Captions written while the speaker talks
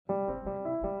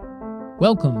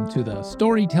Welcome to the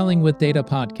Storytelling with Data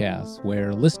podcast,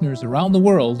 where listeners around the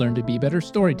world learn to be better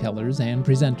storytellers and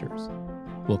presenters.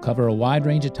 We'll cover a wide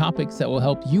range of topics that will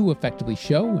help you effectively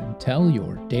show and tell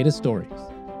your data stories.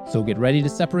 So get ready to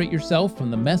separate yourself from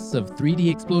the mess of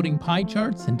 3D exploding pie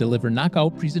charts and deliver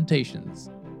knockout presentations.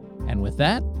 And with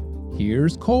that,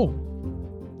 here's Cole.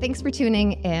 Thanks for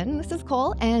tuning in. This is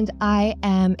Cole, and I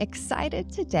am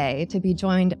excited today to be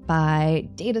joined by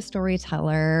data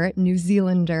storyteller, New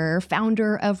Zealander,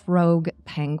 founder of Rogue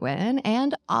Penguin,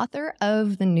 and author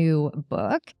of the new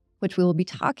book, which we will be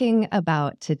talking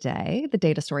about today, the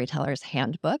Data Storyteller's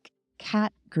Handbook,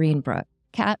 Kat Greenbrook.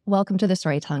 Kat, welcome to the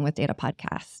Storytelling with Data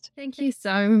podcast. Thank you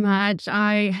so much.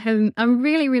 I'm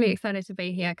really, really excited to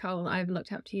be here, Cole. I've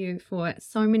looked up to you for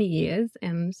so many years,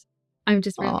 and I'm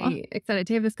just really excited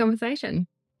to have this conversation.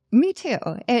 Me too.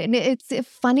 And it's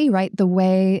funny, right? The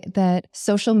way that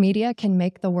social media can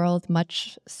make the world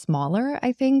much smaller,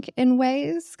 I think, in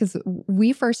ways. Because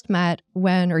we first met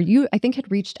when, or you, I think, had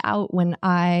reached out when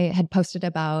I had posted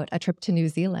about a trip to New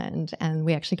Zealand, and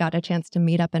we actually got a chance to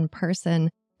meet up in person.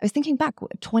 I was thinking back,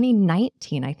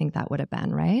 2019, I think that would have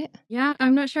been, right? Yeah,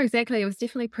 I'm not sure exactly. It was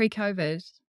definitely pre-COVID.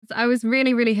 So I was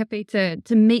really, really happy to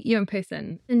meet you in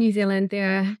person. In New Zealand,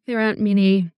 there aren't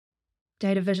many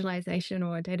data visualization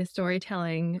or data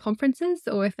storytelling conferences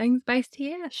or things based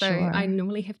here. So Sure. I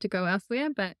normally have to go elsewhere.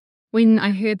 But when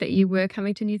I heard that you were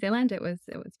coming to New Zealand, it was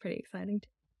pretty exciting.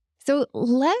 So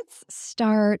let's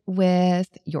start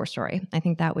with your story. I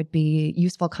think that would be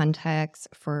useful context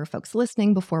for folks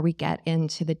listening before we get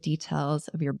into the details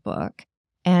of your book.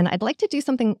 And I'd like to do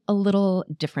something a little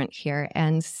different here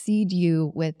and seed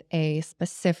you with a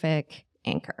specific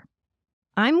anchor.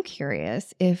 I'm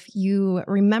curious if you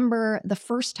remember the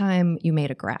first time you made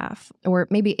a graph, or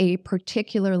maybe a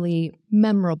particularly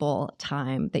memorable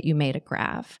time that you made a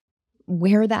graph,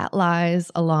 where that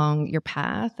lies along your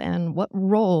path and what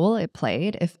role it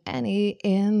played, if any,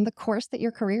 in the course that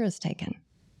your career has taken.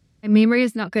 My memory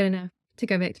is not good enough to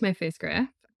go back to my first graph.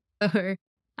 So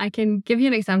I can give you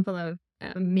an example of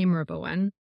a memorable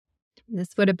one.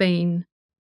 This would have been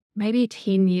maybe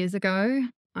 10 years ago.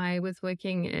 I was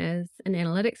working as an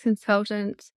analytics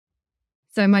consultant.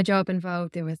 So my job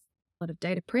involved, there was a lot of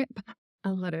data prep,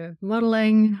 a lot of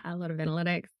modeling, a lot of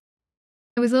analytics.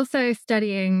 I was also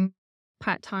studying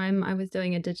part-time. I was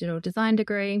doing a digital design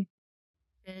degree.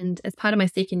 And as part of my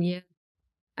second year,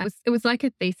 it was like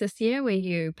a thesis year where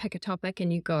you pick a topic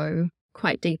and you go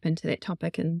quite deep into that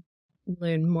topic and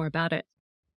learn more about it.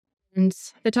 And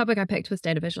the topic I picked was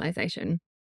data visualization.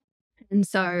 And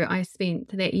so I spent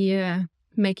that year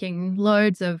making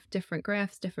loads of different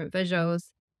graphs, different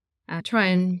visuals, try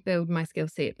and build my skill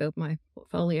set, build my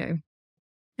portfolio.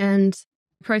 And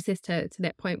the process to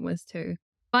that point was to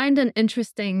find an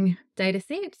interesting data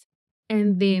set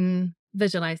and then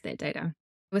visualize that data.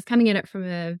 I was coming at it from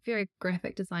a very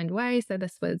graphic designed way. So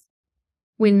this was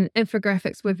when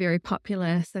infographics were very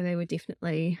popular. So they were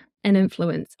definitely an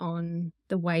influence on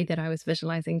the way that I was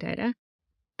visualizing data.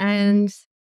 And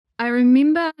I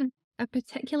remember a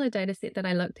particular data set that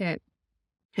I looked at.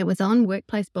 It was on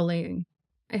workplace bullying.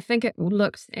 I think it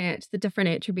looked at the different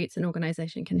attributes an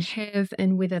organization can have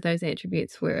and whether those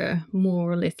attributes were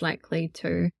more or less likely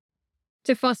to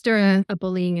foster a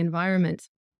bullying environment.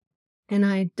 And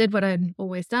I did what I'd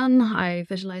always done. I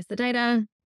visualized the data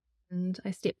and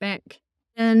I stepped back.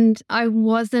 And I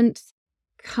wasn't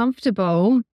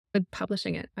comfortable with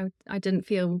publishing it. I didn't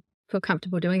feel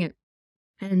comfortable doing it.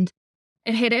 And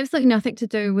it had absolutely nothing to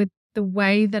do with the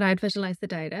way that I'd visualized the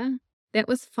data. That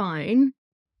was fine.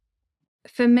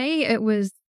 For me, it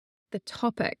was the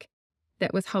topic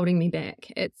that was holding me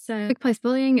back. It's workplace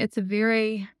bullying. It's a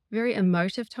very, very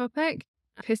emotive topic.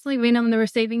 I personally been on the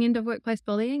receiving end of workplace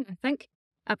bullying. I think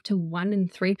up to 1 in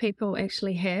 3 people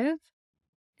actually have.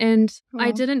 And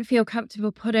I didn't feel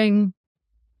comfortable putting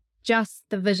just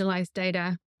the visualized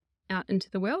data out into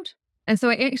the world. And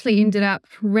so I actually ended up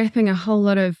wrapping a whole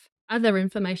lot of other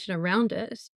information around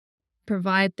it,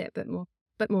 provide that bit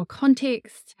more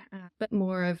context, a bit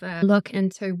more of a look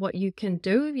into what you can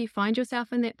do if you find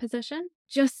yourself in that position,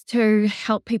 just to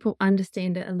help people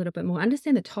understand it a little bit more,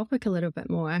 understand the topic a little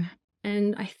bit more.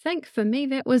 And I think for me,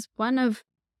 that was one of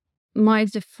my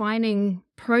defining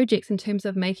projects in terms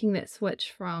of making that switch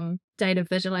from data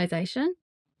visualization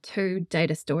to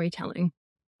data storytelling.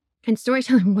 And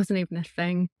storytelling wasn't even a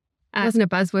thing. It wasn't a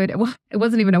buzzword. It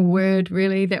wasn't even a word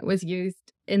really that was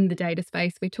used in the data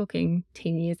space. We're talking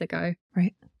 10 years ago.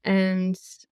 Right. And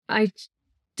I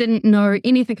didn't know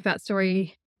anything about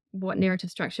story, what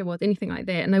narrative structure was, anything like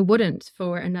that. And I wouldn't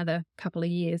for another couple of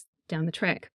years down the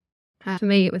track. For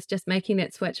me, it was just making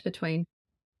that switch between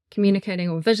communicating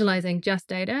or visualizing just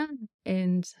data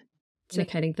and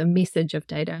communicating the message of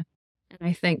data. And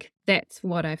I think that's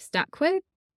what I've stuck with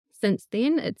since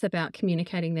then. It's about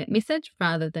communicating that message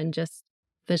rather than just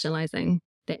visualizing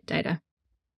that data.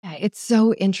 Yeah, it's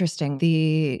so interesting.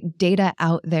 The data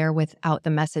out there without the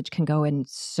message can go in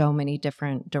so many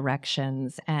different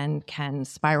directions and can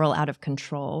spiral out of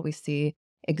control. We see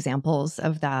examples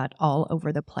of that all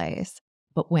over the place.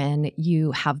 But when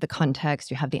you have the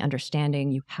context, you have the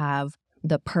understanding, you have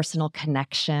the personal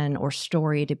connection or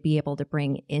story to be able to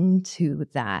bring into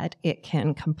that, it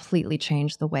can completely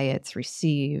change the way it's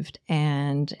received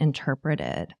and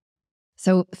interpreted.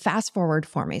 So fast forward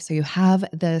for me. So you have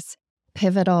this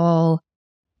pivotal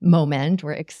moment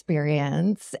or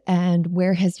experience, and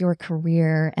where has your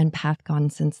career and path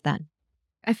gone since then?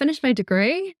 I finished my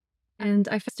degree and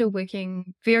I'm still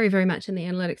working very, very much in the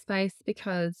analytics space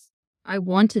because I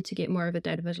wanted to get more of a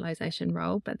data visualization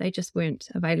role, but they just weren't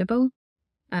available.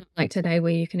 Like today,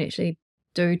 where you can actually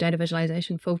do data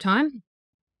visualization full time.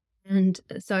 And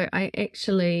so I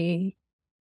actually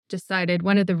decided,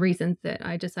 one of the reasons that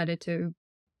I decided to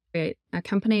create a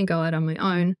company and go out on my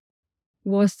own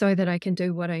was so that I can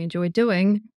do what I enjoy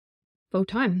doing full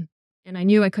time. And I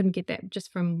knew I couldn't get that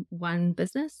just from one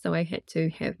business. So I had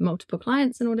to have multiple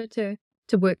clients in order to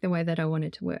work the way that I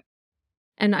wanted to work.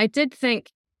 And I did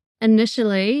think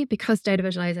initially, because data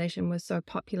visualization was so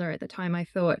popular at the time, I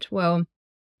thought, well,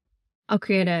 I'll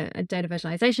create a data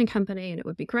visualization company and it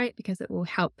would be great because it will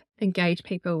help engage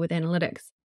people with analytics.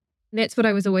 And that's what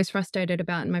I was always frustrated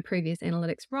about in my previous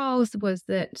analytics roles, was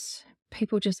that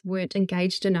people just weren't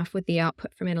engaged enough with the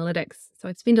output from analytics. So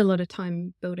I'd spend a lot of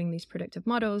time building these predictive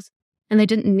models and they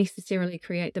didn't necessarily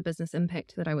create the business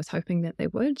impact that I was hoping that they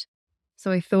would.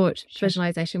 So I thought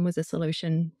visualization was a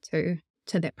solution to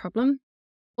that problem.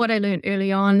 What I learned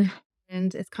early on,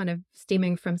 and it's kind of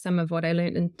stemming from some of what I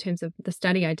learned in terms of the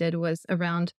study I did, was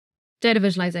around data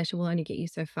visualization will only get you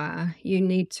so far. You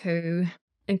need to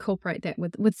incorporate that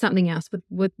with something else, with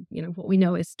what we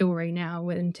know as story now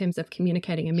in terms of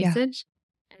communicating a message,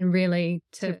 and really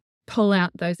to pull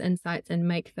out those insights and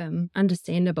make them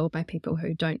understandable by people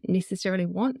who don't necessarily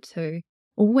want to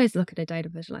always look at a data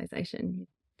visualization.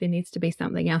 There needs to be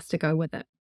something else to go with it.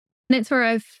 And that's where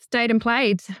I've stayed and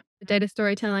played. Data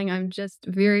storytelling, I'm just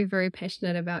very, very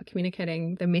passionate about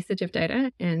communicating the message of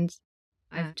data, and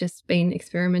I've just been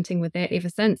experimenting with that ever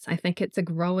since. I think it's a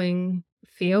growing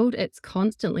field. It's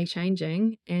constantly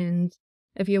changing. And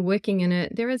if you're working in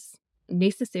it, there is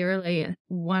necessarily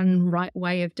one right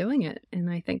way of doing it. And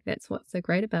I think that's what's so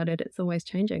great about it. It's always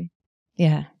changing.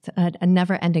 Yeah, it's a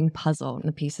never-ending puzzle, and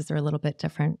the pieces are a little bit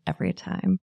different every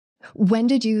time. When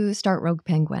did you start Rogue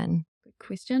Penguin? Good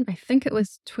question. I think it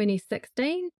was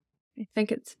 2016. I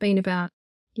think it's been about,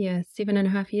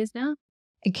 7.5 years now.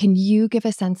 Can you give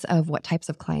a sense of what types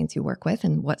of clients you work with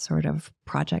and what sort of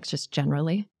projects just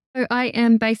generally? So I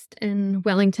am based in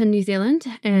Wellington, New Zealand,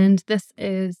 and this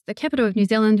is the capital of New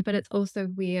Zealand, but it's also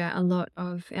where a lot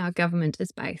of our government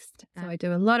is based. So I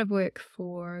do a lot of work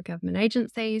for government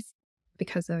agencies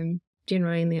because I'm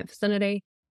generally in that vicinity.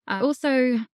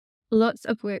 Also, lots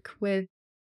of work with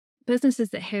businesses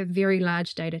that have very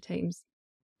large data teams.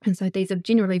 And so these are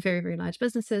generally very, very large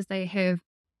businesses. They have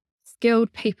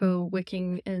skilled people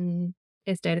working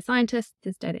as data scientists,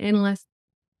 as data analysts,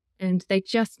 and they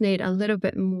just need a little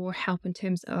bit more help in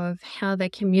terms of how they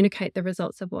communicate the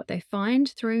results of what they find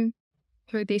through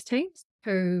these teams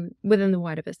within the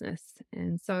wider business.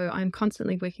 And so I'm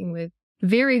constantly working with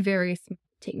very, very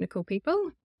technical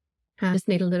people. I just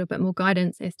need a little bit more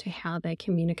guidance as to how they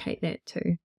communicate that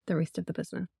to the rest of the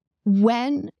business.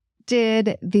 When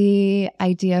did the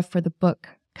idea for the book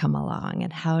come along,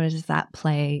 and how does that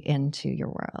play into your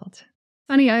world?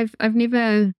 Funny, I've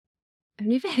never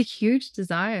had a huge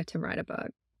desire to write a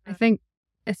book. I think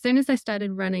as soon as I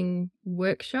started running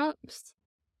workshops,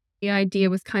 the idea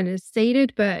was kind of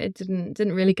seeded, but it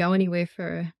didn't really go anywhere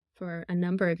for a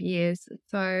number of years.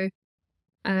 So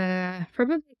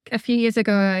probably a few years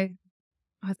ago, I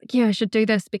was like, I should do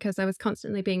this, because I was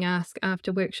constantly being asked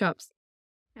after workshops,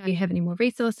 do you have any more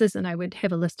resources? And I would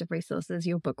have a list of resources,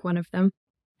 your book one of them,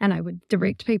 and I would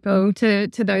direct people to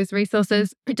those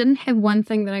resources. I didn't have one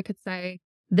thing that I could say,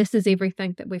 this is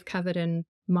everything that we've covered in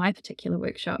my particular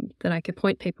workshop that I could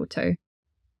point people to.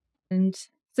 And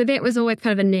so that was always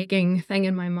kind of a nagging thing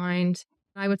in my mind.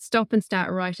 I would stop and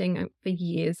start writing. For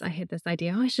years, I had this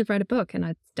idea, I should write a book, and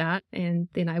I'd start and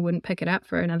then I wouldn't pick it up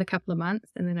for another couple of months,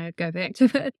 and then I'd go back to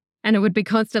it, and it would be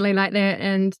constantly like that.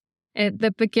 And at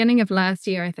the beginning of last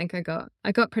year, I think I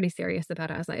got pretty serious about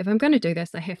it. I was like, if I'm going to do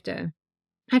this, I have to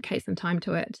allocate some time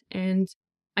to it. And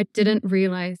I didn't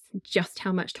realize just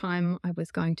how much time I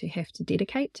was going to have to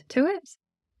dedicate to it.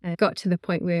 I got to the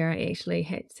point where I actually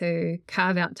had to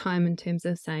carve out time in terms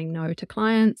of saying no to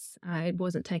clients. I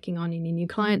wasn't taking on any new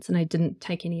clients, and I didn't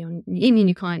take any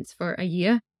new clients for a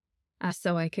year,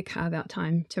 so I could carve out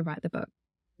time to write the book.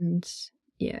 And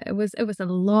yeah, it was a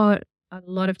lot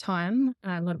of time,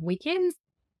 a lot of weekends,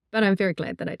 but I'm very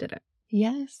glad that I did it.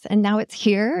 Yes. And now it's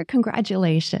here.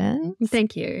 Congratulations.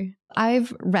 Thank you.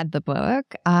 I've read the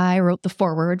book. I wrote the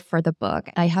foreword for the book.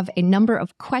 I have a number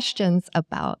of questions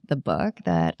about the book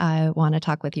that I want to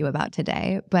talk with you about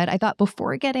today. But I thought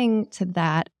before getting to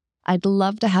that, I'd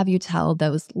love to have you tell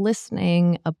those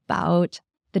listening about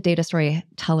the Data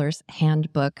Storyteller's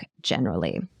Handbook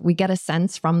generally. We get a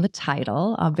sense from the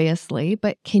title, obviously,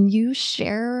 but can you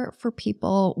share for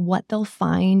people what they'll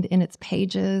find in its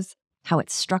pages, how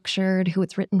it's structured, who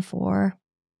it's written for?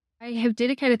 I have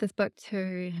dedicated this book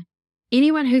to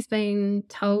anyone who's been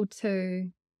told or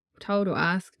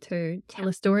asked to tell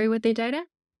a story with their data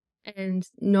and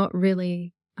not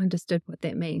really understood what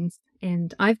that means.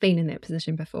 And I've been in that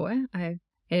position before. I've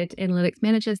had analytics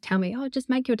managers tell me, oh, just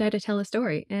make your data tell a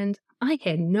story. And I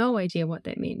had no idea what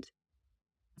that meant.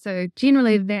 So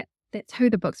generally that's who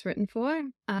the book's written for.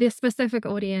 Their specific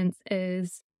audience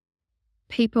is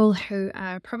people who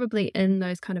are probably in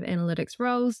those kind of analytics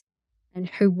roles and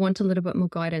who want a little bit more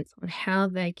guidance on how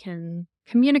they can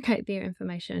communicate their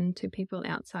information to people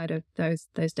outside of those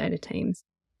data teams.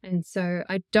 And so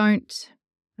I don't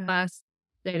class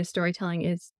data storytelling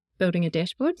as building a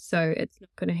dashboard, so it's not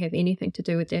going to have anything to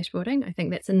do with dashboarding. I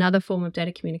think that's another form of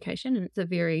data communication, and it's a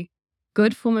very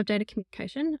good form of data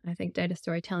communication. I think data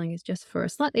storytelling is just for a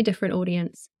slightly different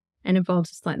audience and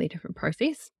involves a slightly different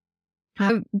process.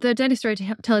 The Data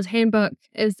Storyteller's Handbook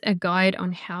is a guide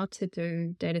on how to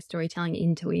do data storytelling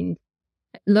end to end.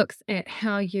 It looks at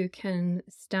how you can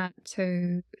start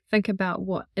to think about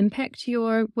what impact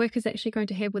your work is actually going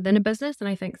to have within a business. And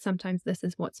I think sometimes this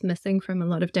is what's missing from a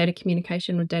lot of data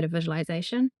communication or data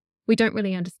visualization. We don't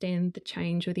really understand the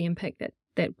change or the impact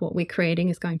that what we're creating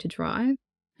is going to drive.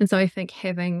 And so I think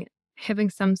having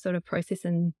some sort of process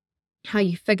in how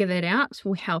you figure that out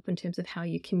will help in terms of how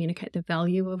you communicate the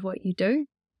value of what you do.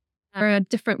 There are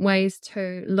different ways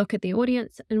to look at the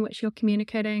audience in which you're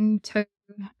communicating to.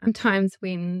 Sometimes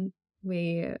when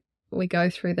we go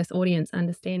through this audience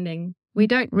understanding, we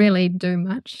don't really do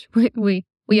much. We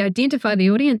identify the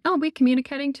audience. Oh, we're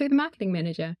communicating to the marketing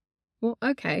manager. Well,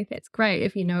 okay, that's great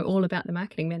if you know all about the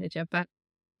marketing manager, but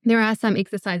there are some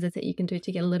exercises that you can do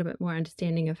to get a little bit more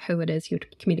understanding of who it is you're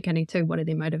communicating to, what are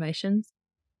their motivations.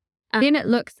 Then it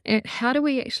looks at how do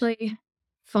we actually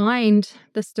find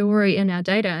the story in our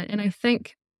data. And I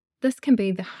think this can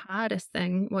be the hardest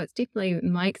thing. Well, it's definitely,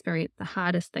 in my experience, the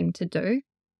hardest thing to do.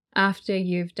 After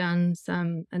you've done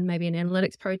and maybe an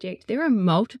analytics project, there are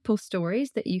multiple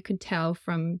stories that you can tell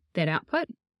from that output.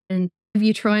 And if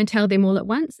you try and tell them all at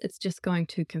once, it's just going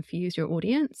to confuse your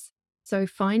audience. So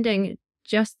finding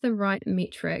just the right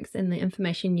metrics and the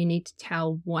information you need to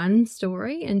tell one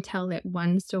story and tell that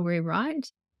one story right.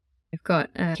 I've got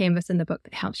a canvas in the book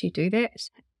that helps you do that.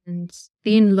 And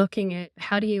then looking at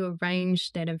how do you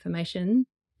arrange that information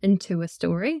into a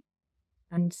story.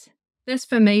 And this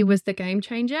for me was the game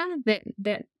changer,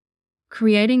 that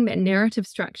creating that narrative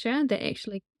structure that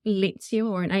actually lets you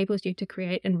or enables you to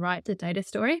create and write a data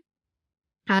story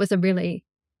was a really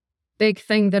big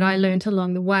thing that I learned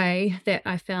along the way that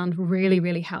I found really,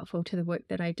 really helpful to the work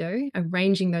that I do,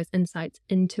 arranging those insights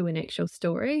into an actual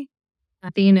story.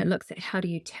 Then it looks at how do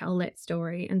you tell that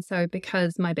story. And so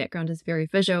because my background is very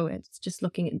visual, it's just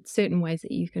looking at certain ways that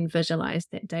you can visualize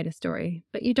that data story.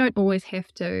 But you don't always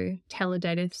have to tell a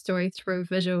data story through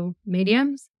visual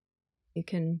mediums. You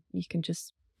can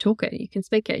just talk it, you can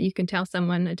speak it, you can tell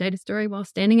someone a data story while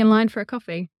standing in line for a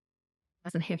coffee. It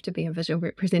doesn't have to be a visual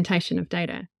representation of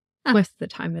data. Most of the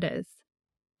time it is.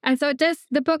 And so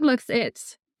the book looks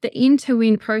at the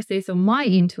end-to-end process, or my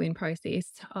end-to-end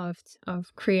process of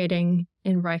creating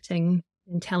and writing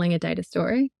and telling a data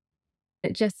story.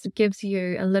 It just gives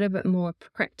you a little bit more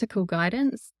practical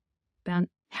guidance about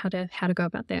how to go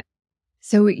about that.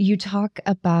 So you talk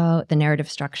about the narrative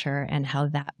structure and how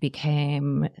that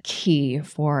became key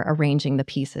for arranging the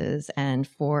pieces and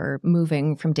for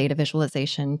moving from data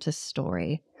visualization to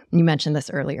story. You mentioned this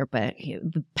earlier, but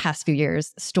the past few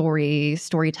years,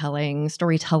 storytelling,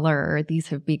 storyteller, these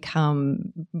have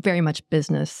become very much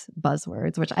business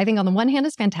buzzwords, which I think on the one hand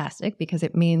is fantastic because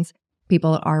it means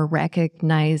people are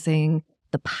recognizing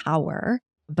the power.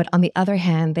 But on the other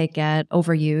hand, they get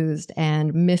overused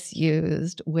and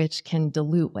misused, which can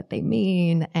dilute what they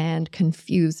mean and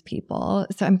confuse people.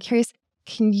 So I'm curious,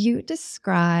 Can you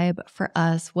describe for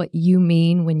us what you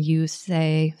mean when you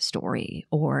say story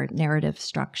or narrative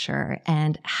structure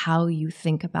and how you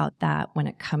think about that when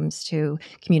it comes to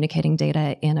communicating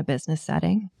data in a business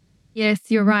setting? Yes,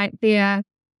 you're right there.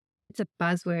 It's a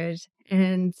buzzword,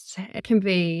 and it can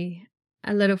be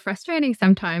a little frustrating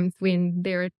sometimes when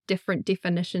there are different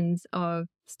definitions of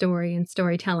story and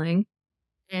storytelling,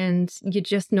 and you're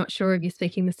just not sure if you're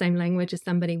speaking the same language as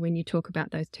somebody when you talk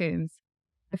about those terms.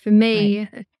 For Right. me,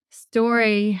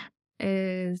 story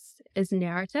is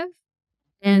narrative,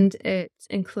 and it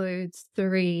includes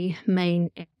three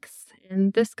main acts.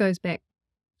 And this goes back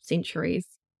centuries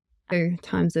to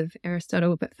times of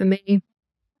Aristotle, but for me,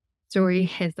 story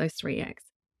has those three acts.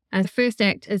 The first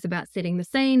act is about setting the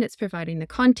scene, it's providing the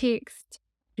context,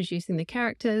 introducing the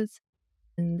characters.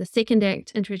 And the second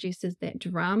act introduces that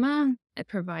drama, it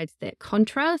provides that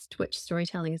contrast, which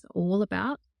storytelling is all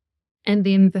about. And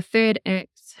then the third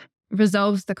act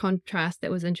resolves the contrast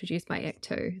that was introduced by Act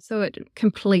 2. So it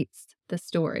completes the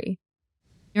story.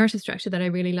 Narrative structure that I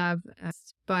really love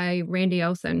is by Randy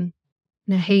Olson.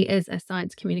 Now, he is a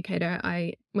science communicator.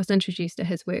 I was introduced to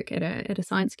his work at a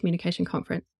science communication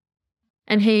conference.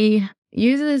 And he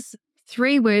uses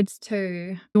three words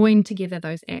to join together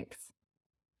those acts.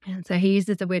 And so he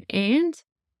uses the word "and"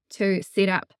 to set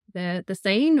up the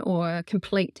scene or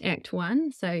complete Act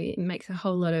 1. So it makes a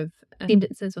whole lot of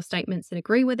sentences or statements that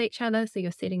agree with each other. So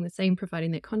you're setting the scene,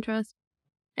 providing that contrast.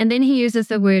 And then he uses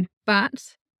the word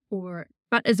 "but," or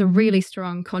 "but" is a really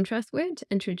strong contrast word to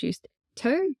introduce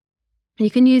to. You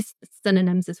can use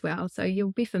synonyms as well. So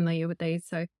you'll be familiar with these.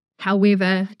 So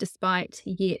however, despite,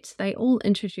 yet, they all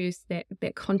introduce that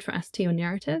contrast to your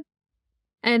narrative.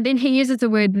 And then he uses the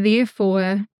word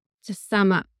 "therefore" to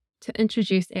sum up, to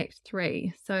introduce Act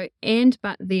 3. So "and,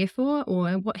 but, therefore,"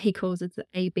 or what he calls is the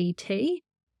ABT,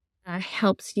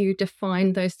 helps you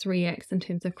define those three acts in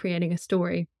terms of creating a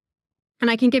story.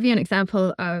 And I can give you an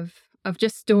example of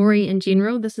just story in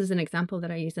general. This is an example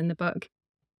that I use in the book.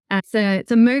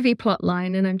 It's a movie plot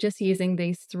line, and I'm just using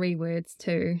these three words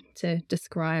to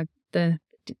describe the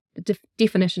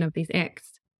definition of these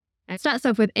acts. It starts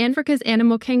off with Africa's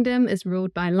animal kingdom is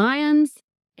ruled by lions,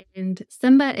 and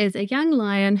Simba is a young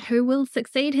lion who will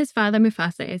succeed his father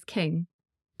Mufasa as king.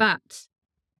 But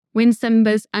when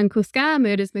Simba's uncle Scar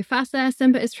murders Mufasa,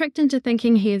 Simba is tricked into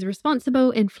thinking he is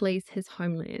responsible and flees his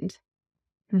homeland.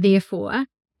 Therefore,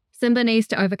 Simba needs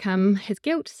to overcome his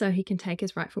guilt so he can take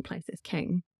his rightful place as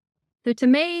king. So to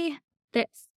me,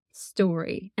 that's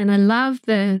story. And I love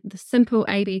the simple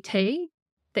ABT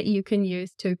that you can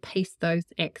use to piece those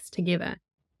acts together.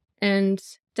 And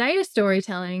data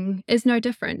storytelling is no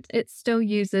different. It still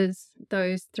uses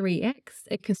those three acts.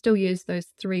 It can still use those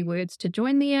three words to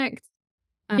join the act.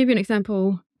 I'll give you an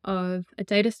example of a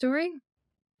data story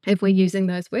if we're using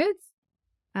those words.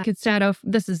 I could start off,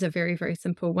 this is a very, very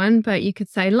simple one, but you could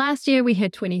say last year we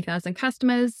had 20,000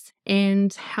 customers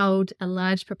and held a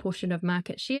large proportion of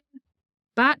market share.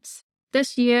 But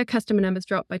this year, customer numbers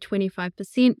dropped by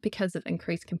 25% because of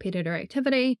increased competitor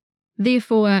activity.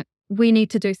 Therefore, we need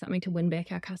to do something to win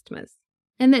back our customers.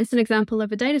 And that's an example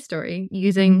of a data story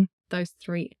using those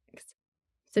three acts.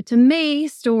 So to me,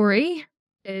 story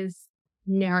is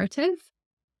narrative,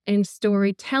 and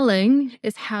storytelling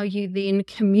is how you then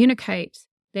communicate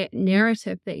that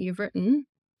narrative that you've written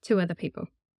to other people.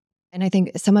 And I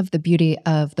think some of the beauty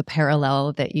of the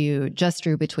parallel that you just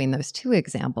drew between those two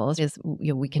examples is,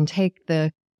 we can take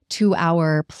the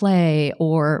 2-hour play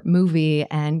or movie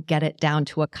and get it down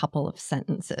to a couple of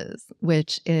sentences,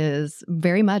 which is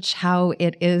very much how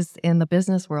it is in the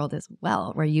business world as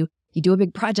well, where you do a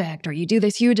big project or you do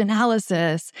this huge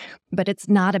analysis, but it's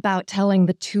not about telling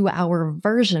the 2-hour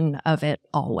version of it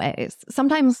always.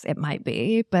 Sometimes it might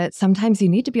be, but sometimes you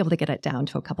need to be able to get it down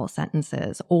to a couple of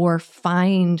sentences or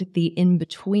find the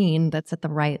in-between that's at the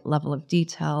right level of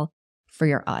detail for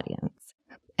your audience.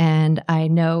 And I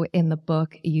know in the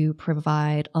book you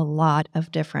provide a lot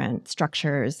of different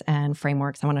structures and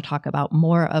frameworks. I want to talk about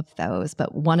more of those,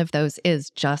 but one of those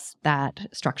is just that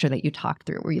structure that you talked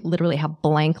through, where you literally have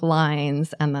blank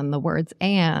lines and then the words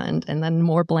and then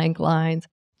more blank lines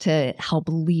to help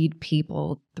lead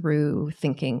people through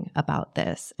thinking about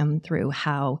this and through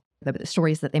how the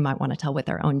stories that they might want to tell with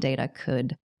their own data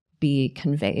could be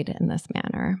conveyed in this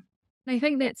manner. I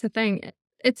think that's the thing.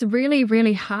 It's really,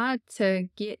 really hard to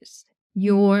get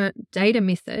your data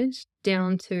message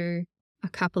down to a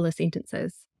couple of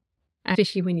sentences,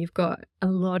 especially when you've got a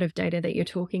lot of data that you're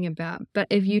talking about. But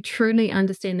if you truly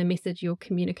understand the message you're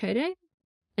communicating,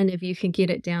 and if you can get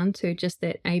it down to just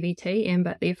that ABT, and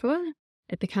but therefore,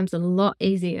 it becomes a lot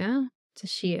easier to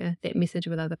share that message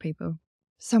with other people.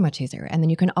 So much easier. And then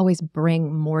you can always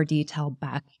bring more detail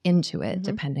back into it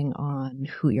depending on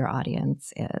who your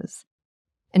audience is.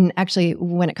 And actually,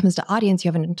 when it comes to audience, you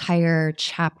have an entire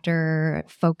chapter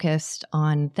focused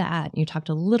on that. You talked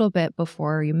a little bit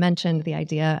before, you mentioned the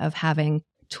idea of having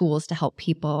tools to help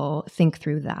people think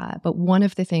through that. But one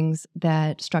of the things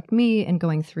that struck me in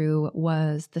going through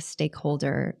was the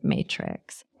stakeholder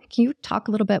matrix. Can you talk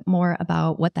a little bit more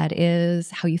about what that is,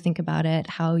 how you think about it,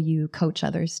 how you coach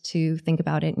others to think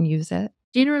about it and use it?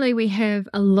 Generally, we have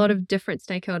a lot of different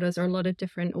stakeholders or a lot of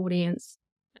different audience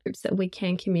groups that we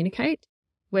can communicate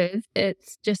with.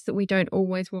 It's just that we don't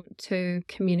always want to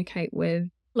communicate with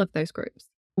all of those groups.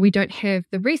 We don't have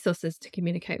the resources to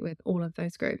communicate with all of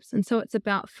those groups. And so it's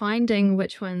about finding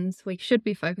which ones we should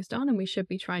be focused on and we should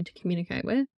be trying to communicate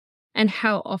with, and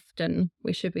how often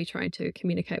we should be trying to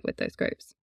communicate with those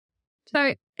groups.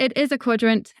 So it is a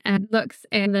quadrant, and looks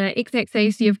at the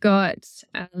x-axis, you've got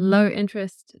low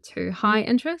interest to high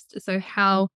interest. So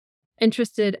how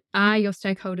interested are your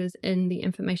stakeholders in the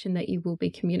information that you will be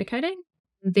communicating?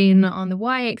 Then on the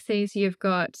y-axis, you've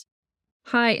got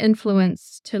high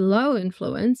influence to low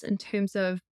influence in terms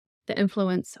of the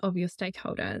influence of your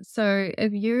stakeholder. So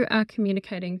if you are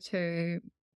communicating to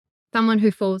someone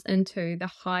who falls into the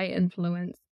high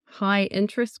influence, high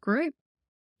interest group,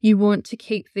 you want to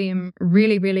keep them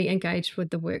really, really engaged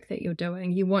with the work that you're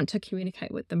doing. You want to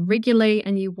communicate with them regularly,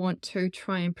 and you want to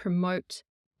try and promote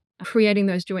creating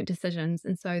those joint decisions.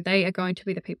 And so they are going to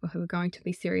be the people who are going to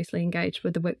be seriously engaged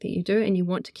with the work that you do, and you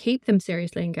want to keep them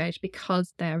seriously engaged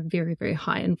because they are very, very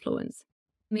high influence.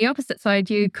 On the opposite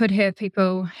side, you could have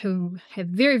people who have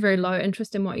very, very low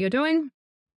interest in what you're doing,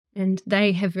 and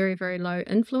they have very, very low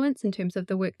influence in terms of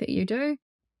the work that you do.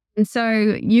 And so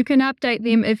you can update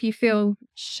them if you feel.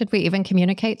 Should we even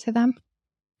communicate to them?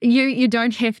 You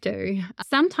don't have to.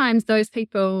 Sometimes those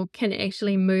people can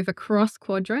actually move across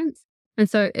quadrants. And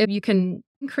so if you can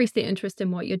increase their interest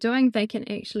in what you're doing, they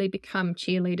can actually become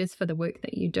cheerleaders for the work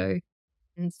that you do.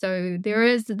 And so there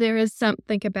is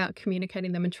something about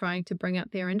communicating them and trying to bring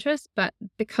up their interest, but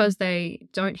because they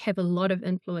don't have a lot of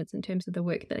influence in terms of the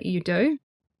work that you do,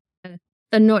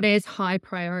 they're not as high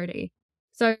priority.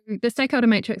 So the stakeholder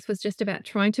matrix was just about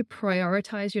trying to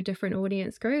prioritize your different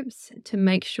audience groups to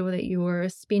make sure that you're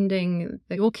spending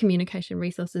your communication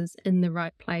resources in the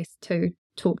right place to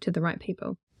talk to the right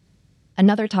people.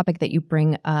 Another topic that you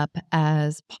bring up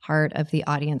as part of the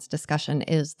audience discussion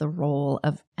is the role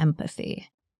of empathy.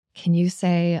 Can you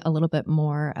say a little bit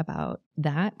more about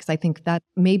that? Because I think that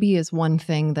maybe is one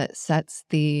thing that sets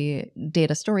the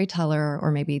data storyteller,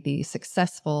 or maybe the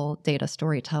successful data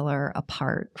storyteller,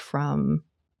 apart from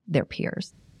their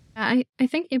peers. I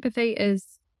think empathy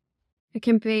it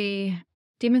can be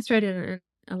demonstrated in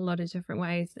a lot of different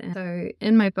ways. And so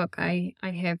in my book, I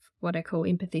have what I call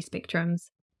empathy spectrums,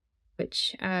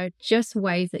 which are just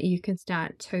ways that you can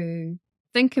start to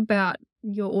think about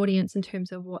your audience in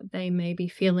terms of what they may be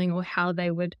feeling or how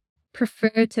they would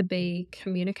prefer to be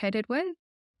communicated with.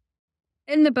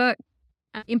 In the book,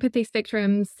 empathy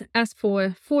spectrums ask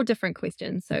for 4 different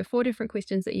questions. So 4 different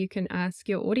questions that you can ask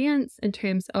your audience in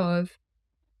terms of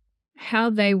how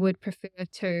they would prefer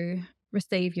to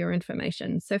receive your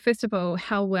information. So first of all,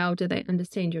 how well do they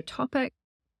understand your topic?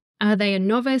 Are they a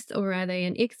novice or are they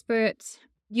an expert?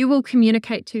 You will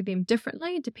communicate to them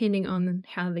differently depending on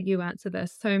how you answer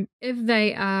this. So if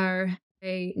they are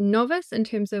a novice in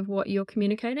terms of what you're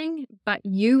communicating, but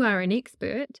you are an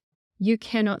expert, you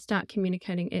cannot start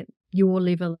communicating at your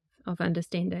level of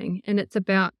understanding. And it's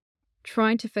about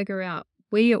trying to figure out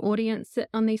where your audience sit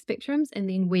on these spectrums and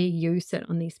then where you sit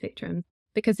on these spectrums.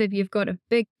 Because if you've got a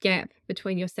big gap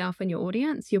between yourself and your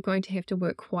audience, you're going to have to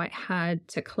work quite hard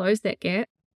to close that gap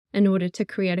in order to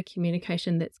create a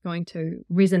communication that's going to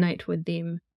resonate with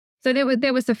them. So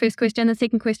that was the first question. The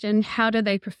second question, how do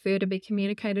they prefer to be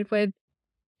communicated with?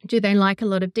 Do they like a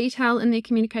lot of detail in their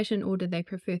communication, or do they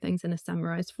prefer things in a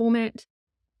summarized format?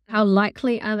 How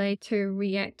likely are they to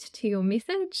react to your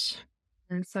message?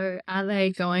 And so are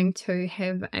they going to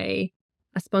have a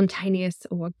spontaneous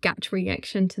or gut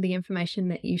reaction to the information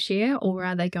that you share, or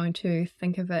are they going to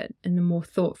think of it in a more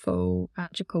thoughtful,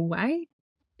 logical way?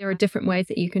 There are different ways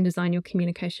that you can design your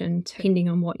communication depending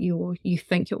on what you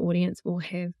think your audience will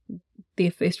have, their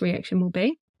first reaction will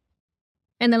be.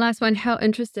 And the last one, how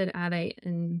interested are they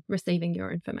in receiving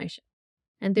your information?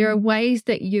 And there are ways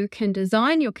that you can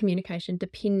design your communication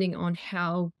depending on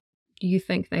how you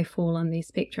think they fall on these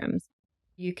spectrums.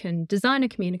 You can design a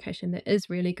communication that is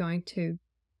really going to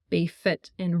be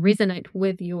fit and resonate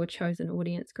with your chosen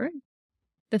audience group.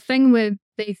 The thing with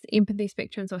these empathy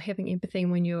spectrums or having empathy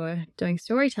when you're doing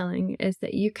storytelling is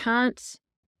that you can't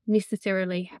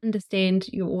necessarily understand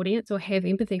your audience or have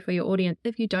empathy for your audience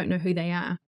if you don't know who they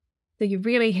are. So you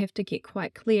really have to get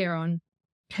quite clear on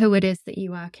who it is that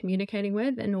you are communicating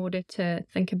with in order to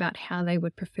think about how they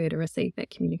would prefer to receive that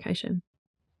communication.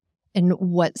 And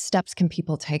what steps can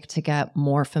people take to get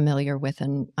more familiar with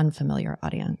an unfamiliar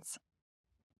audience?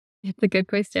 It's a good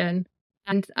question.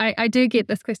 And I do get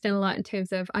this question a lot in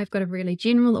terms of I've got a really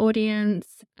general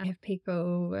audience. I have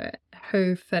people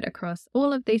who fit across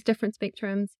all of these different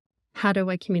spectrums. How do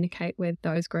I communicate with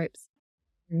those groups?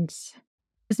 And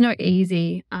there's no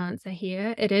easy answer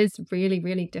here. It is really,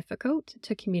 really difficult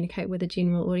to communicate with a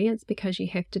general audience because you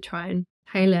have to try and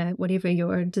tailor whatever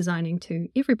you're designing to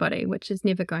everybody, which is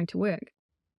never going to work.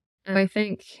 I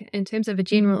think in terms of a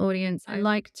general audience, I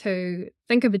like to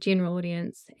think of a general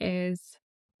audience as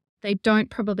they don't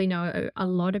probably know a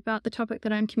lot about the topic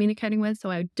that I'm communicating with,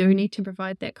 so I do need to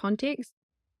provide that context.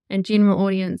 And general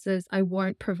audiences, I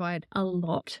won't provide a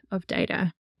lot of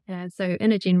data. And so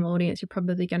in a general audience, you're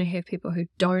probably going to have people who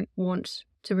don't want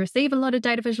to receive a lot of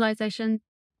data visualization.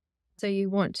 So you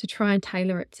want to try and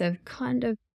tailor it to kind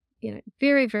of,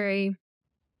 very, very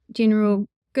general,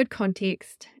 good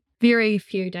context, very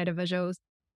few data visuals.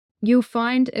 You'll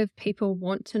find if people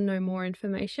want to know more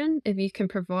information, if you can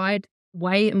provide a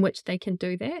way in which they can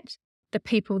do that, the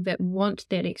people that want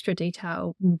that extra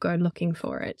detail will go looking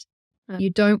for it. You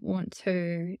don't want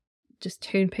to just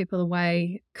turn people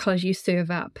away because you serve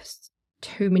up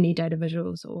too many data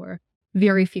visuals or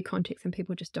very few context and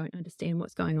people just don't understand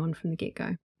what's going on from the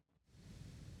get-go.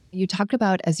 You talked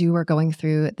about, as you were going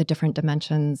through the different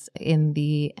dimensions in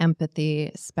the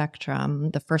empathy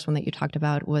spectrum, the first one that you talked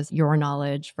about was your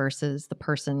knowledge versus the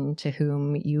person to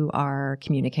whom you are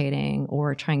communicating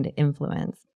or trying to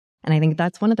influence. And I think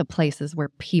that's one of the places where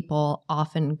people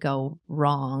often go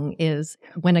wrong is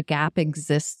when a gap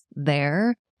exists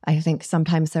there. I think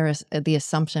sometimes there is the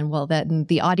assumption, well, that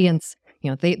the audience,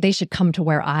 they should come to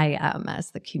where I am as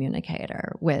the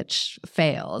communicator, which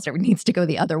fails. It needs to go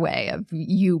the other way of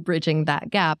you bridging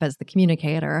that gap as the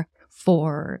communicator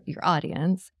for your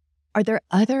audience. Are there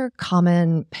other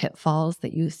common pitfalls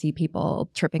that you see people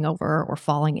tripping over or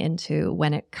falling into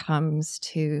when it comes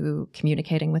to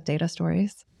communicating with data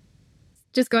stories?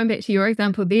 Just going back to your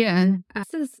example there,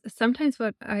 this is sometimes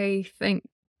what I think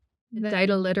the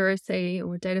data literacy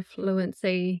or data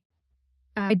fluency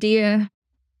idea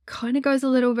kind of goes a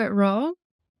little bit wrong.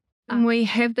 And we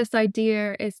have this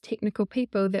idea as technical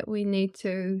people that we need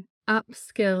to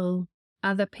upskill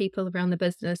other people around the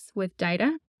business with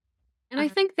data. And I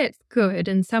think that's good.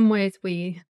 In some ways,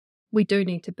 we do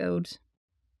need to build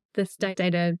this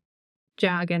data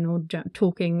jargon or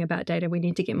talking about data. We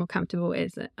need to get more comfortable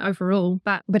as overall.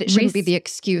 But it shouldn't be the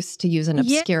excuse to use an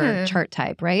obscure chart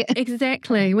type, right?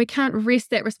 Exactly. We can't rest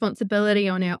that responsibility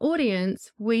on our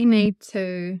audience. We need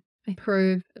to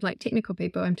improve, like technical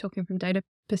people, I'm talking from data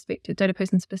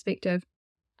person's perspective,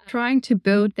 trying to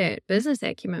build that business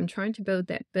acumen, trying to build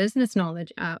that business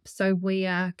knowledge up so we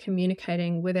are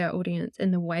communicating with our audience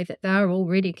in the way that they're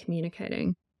already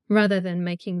communicating, rather than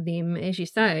making them, as you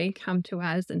say, come to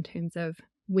us in terms of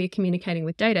we're communicating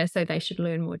with data, so they should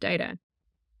learn more data.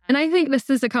 And I think this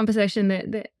is a conversation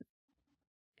that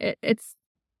it's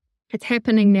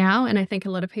happening now, and I think a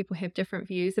lot of people have different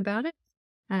views about it.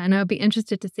 And I'll be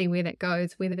interested to see where that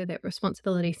goes, whether that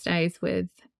responsibility stays with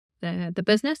the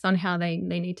business on how they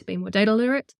need to be more data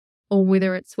literate, or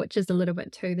whether it switches a little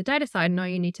bit to the data side. No,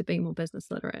 you need to be more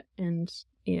business literate. And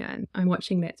I'm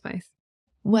watching that space.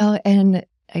 Well, and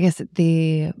I guess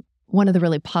one of the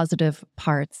really positive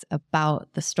parts about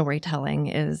the storytelling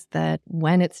is that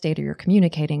when it's data you're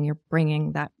communicating, you're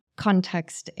bringing that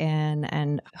context in,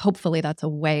 and hopefully that's a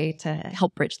way to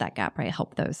help bridge that gap, right?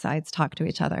 Help those sides talk to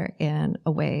each other in a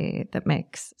way that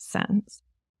makes sense.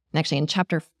 And actually, in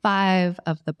chapter 5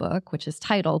 of the book, which is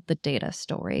titled The Data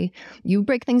Story, you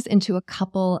break things into a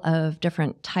couple of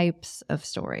different types of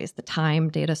stories: the time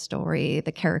data story,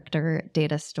 the character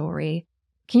data story.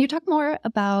 Can you talk more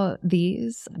about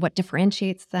these, what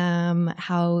differentiates them,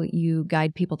 how you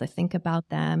guide people to think about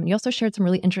them? And you also shared some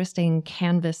really interesting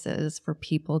canvases for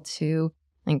people to,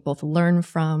 I think, both learn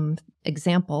from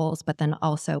examples, but then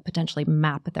also potentially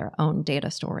map their own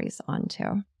data stories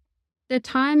onto. The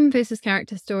time versus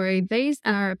character story, these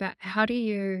are about how do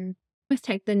you almost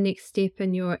take the next step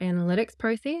in your analytics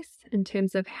process in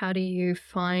terms of how do you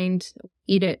find,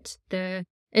 edit the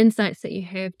insights that you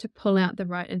have to pull out the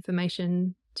right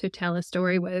information to tell a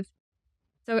story with.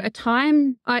 So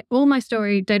all my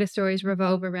data stories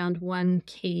revolve around one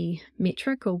key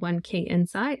metric or one key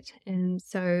insight. And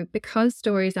so because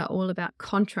stories are all about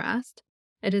contrast,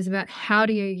 it is about how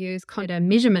do you use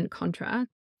measurement contrast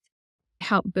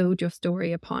help build your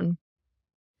story upon.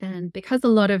 And because a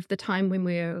lot of the time when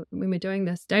we're doing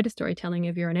this data storytelling,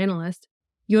 if you're an analyst,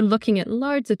 you're looking at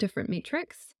loads of different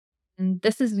metrics, and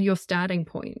this is your starting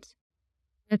point.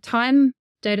 A time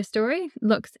data story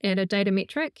looks at a data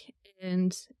metric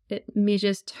and it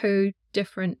measures two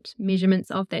different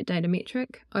measurements of that data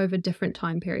metric over different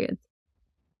time periods.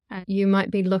 You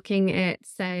might be looking at,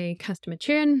 say, customer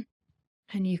churn,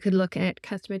 and you could look at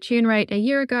customer churn rate a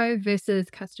year ago versus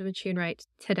customer churn rate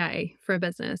today for a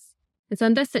business. And so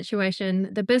in this situation,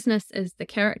 the business is the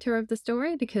character of the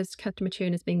story because customer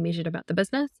churn is being measured about the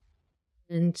business.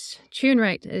 And churn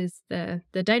rate is the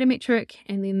data metric.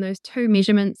 And then those two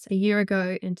measurements a year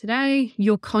ago and today,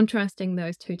 you're contrasting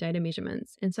those two data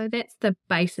measurements. And so that's the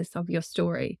basis of your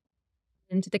story.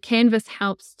 And the canvas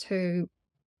helps to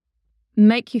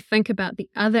make you think about the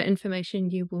other information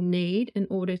you will need in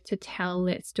order to tell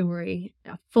that story,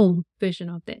 a full version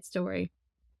of that story.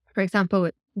 For example,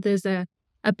 there's a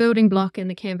building block in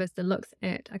the canvas that looks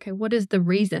at, okay, what is the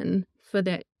reason for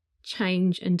that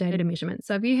change in data measurement?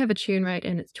 So if you have a churn rate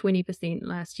and it's 20%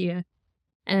 last year,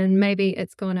 and maybe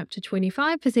it's gone up to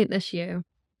 25% this year,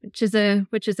 which is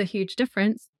a huge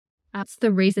difference. What's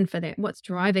the reason for that? What's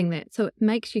driving that? So it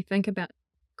makes you think about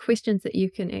questions that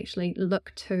you can actually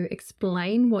look to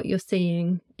explain what you're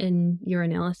seeing in your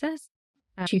analysis,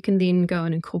 which you can then go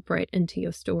and incorporate into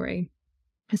your story.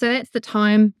 So that's the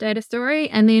time data story.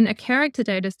 And then a character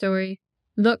data story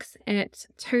looks at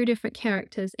two different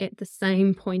characters at the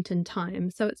same point in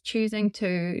time. So it's choosing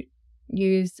to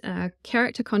use a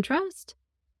character contrast,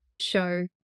 show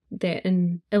that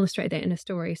and illustrate that in a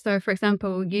story. So for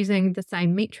example, using the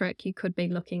same metric, you could be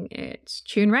looking at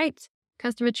churn rate,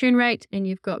 customer churn rate, and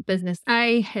you've got business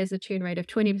A has a churn rate of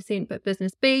 20%, but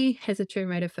business B has a churn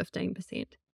rate of 15%.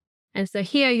 And so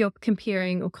here you're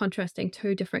comparing or contrasting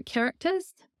two different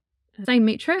characters, same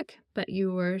metric, but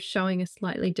you're showing a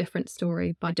slightly different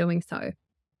story by doing so.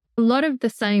 A lot of the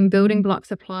same building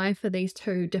blocks apply for these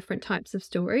two different types of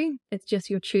story. It's just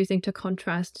you're choosing to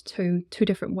contrast two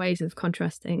different ways of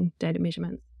contrasting data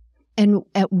measurements. And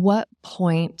at what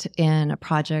point in a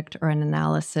project or an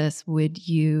analysis would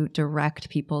you direct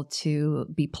people to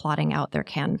be plotting out their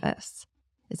canvas?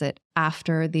 Is it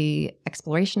after the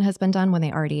exploration has been done, when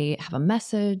they already have a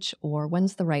message, or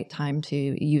when's the right time to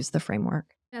use the framework?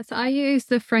 Yeah, so I use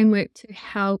the framework to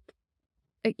help.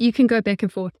 You can go back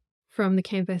and forth from the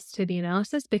canvas to the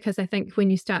analysis, because I think when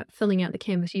you start filling out the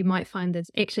canvas, you might find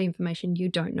there's actually information you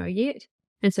don't know yet.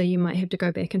 And so you might have to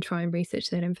go back and try and research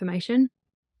that information.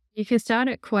 You can start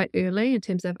it quite early in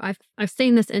terms of I've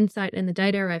seen this insight in the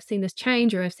data, or I've seen this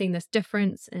change, or I've seen this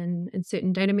difference in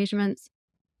certain data measurements,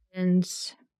 and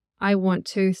I want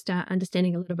to start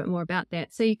understanding a little bit more about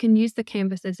that. So you can use the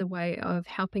canvas as a way of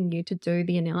helping you to do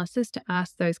the analysis, to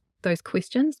ask those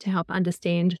questions to help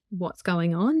understand what's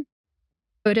going on.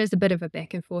 It is a bit of a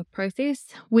back and forth process.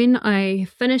 When I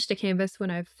finish the canvas,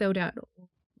 when I've filled out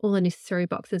all the necessary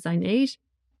boxes I need,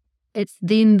 it's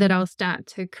then that I'll start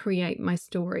to create my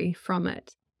story from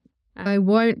it. I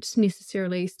won't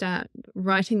necessarily start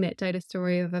writing that data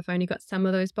story if I've only got some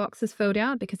of those boxes filled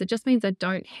out, because it just means I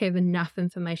don't have enough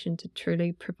information to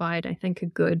truly provide, I think, a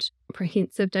good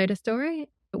comprehensive data story.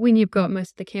 But when you've got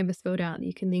most of the canvas filled out,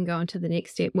 you can then go on to the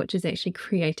next step, which is actually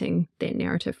creating that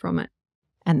narrative from it.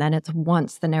 And then it's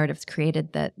once the narrative's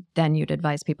created that then you'd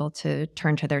advise people to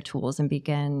turn to their tools and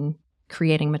begin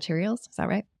creating materials. Is that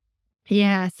right?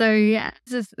 Yeah. So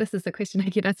this is the question I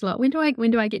get asked a lot. When do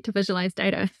I get to visualize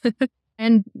data?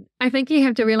 And I think you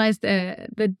have to realize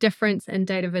the difference in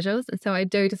data visuals. And so I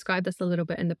do describe this a little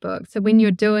bit in the book. So when you're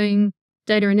doing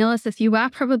data analysis, you are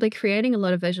probably creating a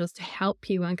lot of visuals to help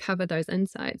you uncover those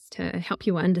insights, to help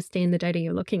you understand the data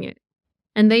you're looking at.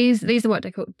 And these are what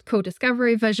they call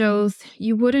discovery visuals.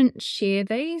 You wouldn't share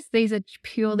these. These are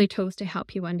purely tools to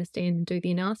help you understand and do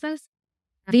the analysis.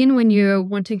 Then when you're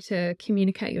wanting to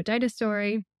communicate your data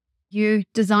story, you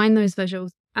design those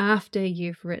visuals after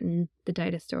you've written the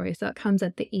data story. So it comes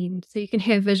at the end. So you can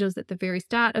have visuals at the very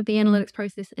start of the analytics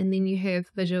process, and then you have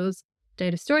visuals,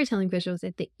 data storytelling visuals,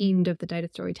 at the end of the data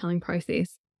storytelling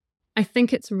process. I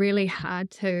think it's really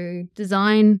hard to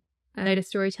design a data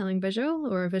storytelling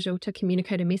visual or a visual to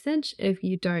communicate a message if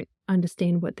you don't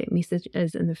understand what that message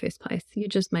is in the first place. You're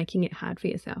just making it hard for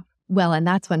yourself. Well, and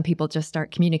that's when people just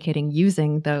start communicating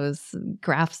using those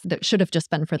graphs that should have just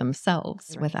been for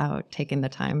themselves, right, without taking the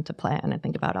time to plan and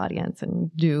think about audience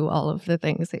and do all of the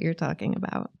things that you're talking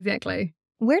about. Exactly.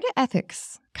 Where do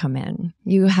ethics come in?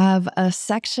 You have a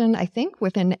section, I think,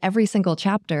 within every single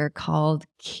chapter called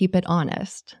Keep It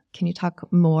Honest. Can you talk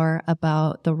more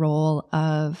about the role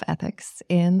of ethics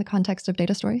in the context of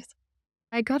data stories?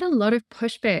 I got a lot of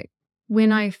pushback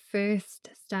when I first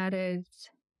started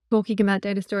talking about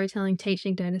data storytelling,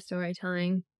 teaching data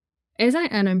storytelling, as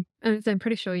I'm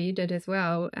pretty sure you did as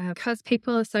well, because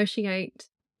people associate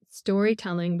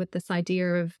storytelling with this idea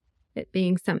of it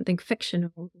being something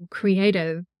fictional,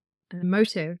 creative,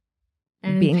 emotive.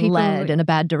 And being people, led in a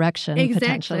bad direction,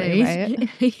 potentially,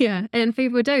 right? Yeah. And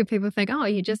people think, oh,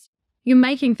 you're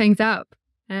making things up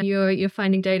and you're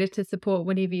finding data to support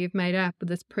whatever you've made up with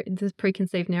this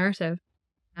preconceived narrative.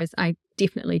 As I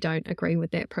definitely don't agree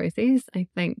with that process. I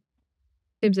think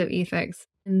in terms of ethics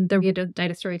and the way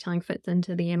data storytelling fits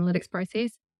into the analytics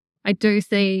process, I do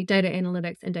see data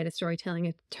analytics and data storytelling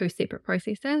as two separate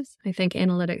processes. I think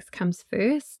analytics comes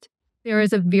first. There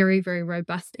is a very, very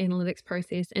robust analytics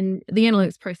process, and the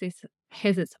analytics process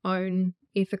has its own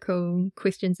ethical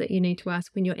questions that you need to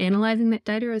ask when you're analyzing that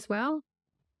data as well.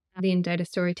 Then data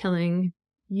storytelling,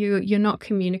 you're not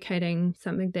communicating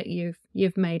something that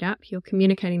you've made up. You're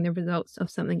communicating the results of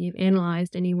something you've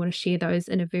analyzed, and you want to share those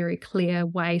in a very clear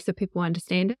way so people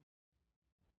understand it.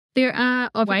 There are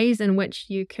ways in which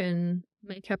you can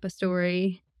make up a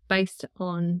story based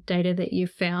on data that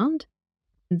you've found.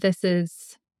 This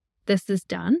is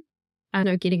done.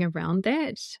 No getting around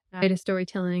that. Data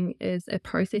storytelling is a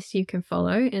process you can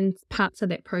follow, and parts of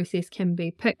that process can be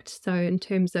picked. So in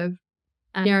terms of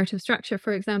narrative structure,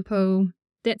 for example,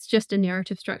 that's just a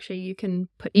narrative structure. You can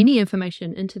put any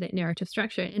information into that narrative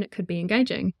structure and it could be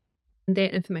engaging. And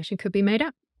that information could be made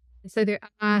up. So there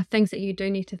are things that you do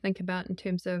need to think about in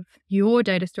terms of your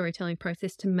data storytelling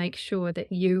process to make sure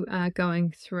that you are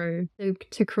going through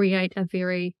to create a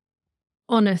very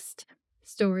honest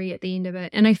story at the end of it.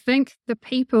 And I think the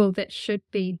people that should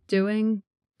be doing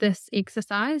this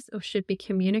exercise or should be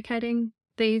communicating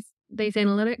these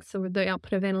analytics or the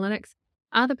output of analytics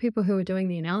are the people who are doing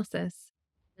the analysis.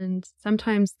 And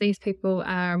sometimes these people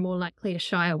are more likely to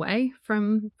shy away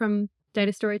from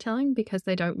data storytelling because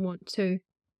they don't want to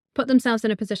put themselves in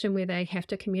a position where they have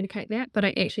to communicate that. But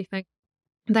I actually think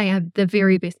they are the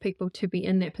very best people to be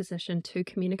in that position to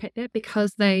communicate that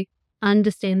because they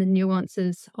understand the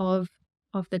nuances of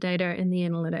the data and the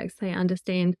analytics. They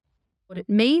understand what it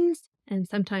means. And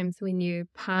sometimes when you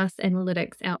pass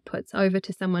analytics outputs over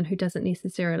to someone who doesn't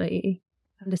necessarily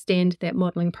understand that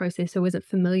modeling process or isn't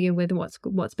familiar with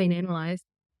what's been analyzed,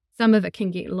 some of it can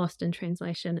get lost in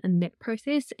translation in that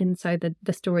process. And so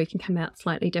the story can come out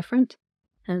slightly different.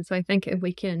 And so I think if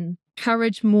we can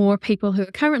encourage more people who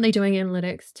are currently doing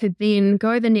analytics to then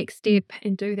go the next step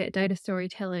and do that data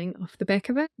storytelling off the back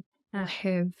of it,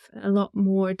 have a lot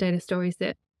more data stories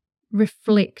that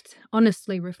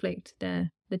honestly reflect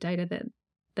the data that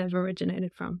they've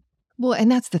originated from. Well,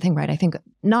 and that's the thing, right? I think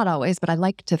not always, but I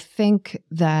like to think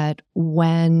that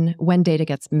when data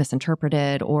gets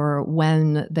misinterpreted or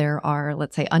when there are,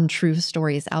 let's say, untrue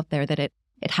stories out there, that it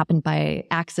happened by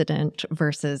accident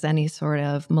versus any sort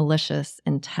of malicious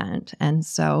intent. And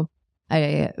so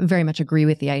I very much agree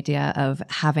with the idea of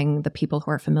having the people who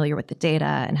are familiar with the data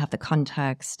and have the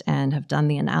context and have done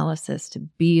the analysis to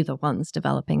be the ones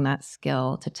developing that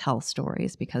skill to tell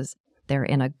stories, because they're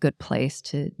in a good place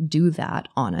to do that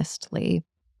honestly.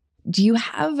 Do you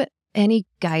have any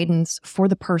guidance for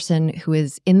the person who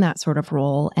is in that sort of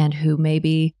role and who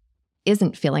maybe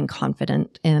isn't feeling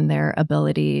confident in their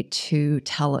ability to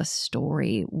tell a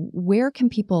story? Where can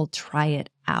people try it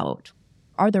out?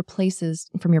 Are there places,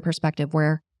 from your perspective,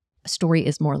 where a story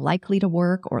is more likely to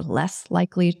work or less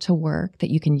likely to work that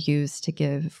you can use to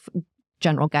give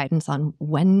general guidance on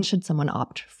when should someone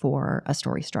opt for a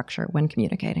story structure when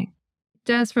communicating?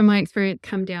 Does, from my experience,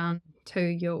 come down to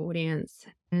your audience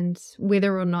and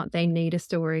whether or not they need a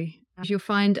story. You'll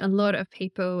find a lot of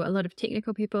people, a lot of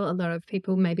technical people, a lot of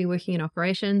people maybe working in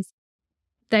operations,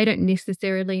 they don't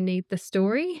necessarily need the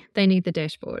story, they need the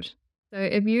dashboard. So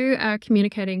if you are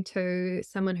communicating to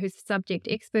someone who's a subject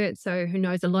expert, so who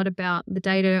knows a lot about the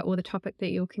data or the topic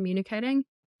that you're communicating,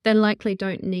 they likely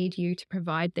don't need you to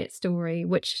provide that story,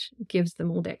 which gives them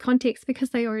all that context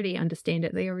because they already understand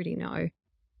it, they already know.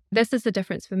 This is the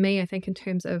difference for me, I think, in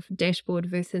terms of dashboard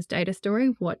versus data story.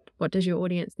 What does your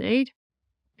audience need?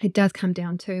 It does come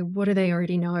down to what do they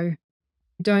already know. You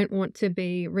don't want to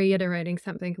be reiterating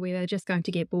something where they're just going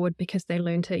to get bored because they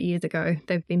learned it years ago.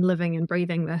 They've been living and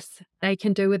breathing this. They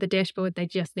can do with a dashboard, they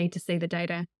just need to see the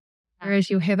data. Whereas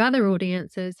you'll have other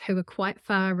audiences who are quite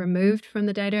far removed from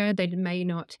the data. They may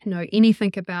not know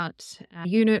anything about a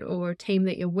unit or a team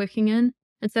that you're working in.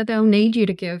 And so they'll need you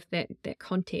to give that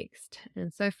context.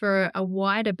 And so for a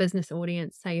wider business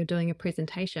audience, say you're doing a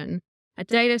presentation, a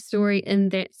data story in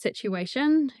that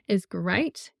situation is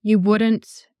great. You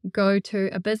wouldn't go to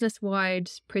a business-wide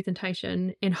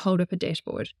presentation and hold up a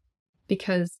dashboard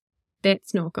because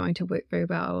that's not going to work very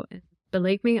well. And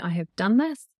believe me, I have done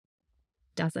this.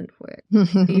 Doesn't work.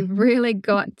 You've really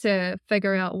got to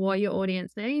figure out what your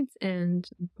audience needs and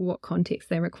what context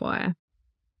they require.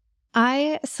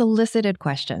 I solicited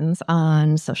questions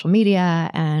on social media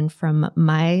and from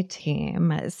my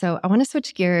team. So I want to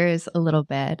switch gears a little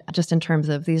bit, just in terms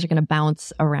of these are going to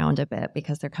bounce around a bit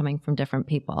because they're coming from different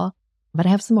people. But I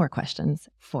have some more questions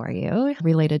for you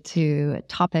related to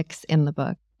topics in the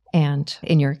book and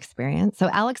in your experience. So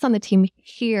Alex on the team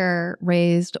here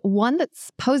raised one that's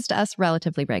posed to us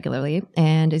relatively regularly.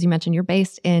 And as you mentioned, you're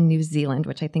based in New Zealand,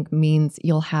 which I think means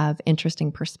you'll have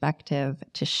interesting perspective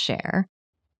to share.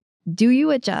 Do you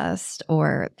adjust,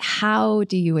 or how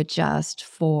do you adjust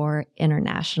for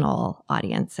international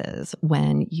audiences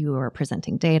when you are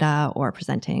presenting data or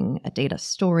presenting a data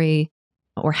story?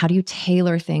 Or how do you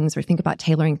tailor things or think about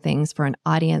tailoring things for an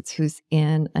audience who's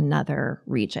in another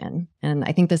region? And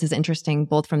I think this is interesting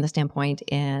both from the standpoint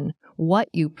in what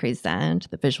you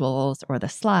present, the visuals or the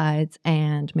slides,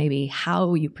 and maybe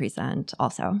how you present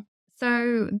also.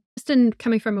 So just in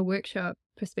coming from a workshop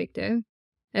perspective,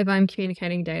 if I'm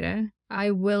communicating data,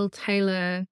 I will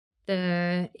tailor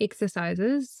the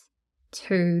exercises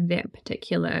to that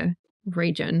particular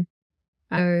region.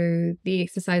 So the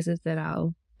exercises that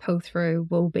I'll pull through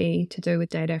will be to do with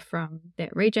data from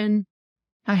that region.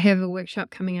 I have a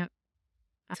workshop coming up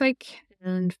this week,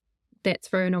 and that's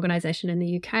for an organisation in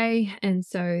the UK. And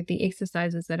so the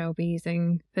exercises that I'll be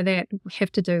using for that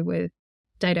have to do with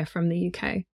data from the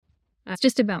UK. It's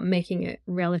just about making it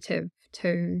relative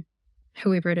to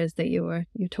whoever it is that you're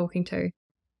talking to.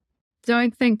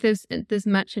 Don't think there's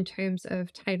much in terms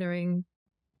of tailoring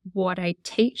what I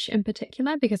teach in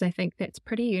particular, because I think that's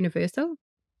pretty universal.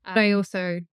 I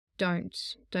also don't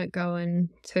go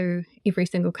into every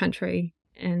single country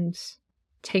and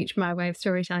teach my way of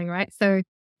storytelling, right? So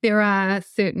there are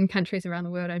certain countries around the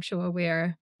world, I'm sure,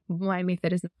 where my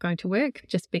method isn't going to work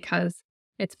just because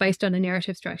it's based on a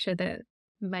narrative structure that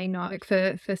may not work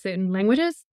for certain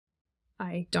languages.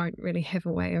 I don't really have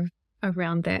a way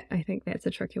around that. I think that's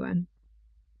a tricky one.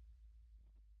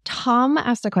 Tom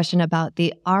asked a question about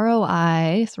the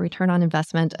ROI, so return on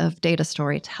investment of data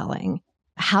storytelling.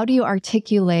 How do you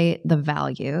articulate the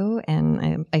value,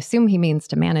 and I assume he means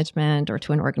to management or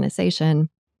to an organization,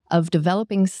 of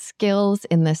developing skills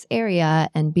in this area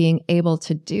and being able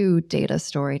to do data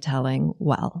storytelling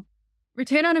well?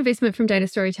 Return on investment from data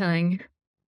storytelling,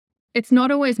 it's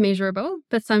not always measurable,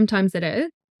 but sometimes it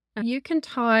is. You can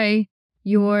tie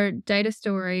your data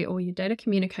story or your data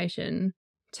communication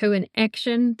to an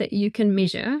action that you can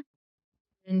measure,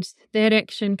 and that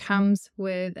action comes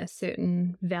with a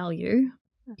certain value.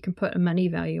 You can put a money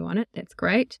value on it. That's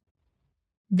great.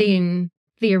 Then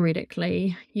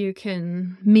theoretically, you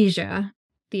can measure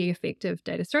the effect of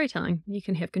data storytelling. You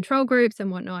can have control groups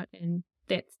and whatnot, and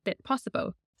that's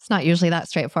possible. It's not usually that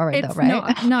straightforward, though, right?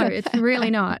 Not. No, it's really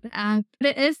not. But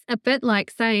it is a bit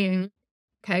like saying,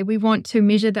 okay, we want to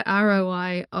measure the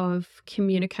ROI of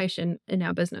communication in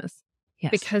our business. Yes.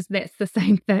 Because that's the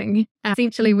same thing.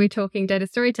 Essentially, we're talking data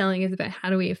storytelling is about how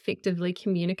do we effectively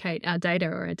communicate our data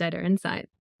or our data insight.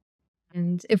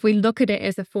 And if we look at it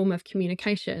as a form of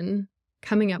communication,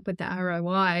 coming up with the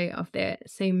ROI of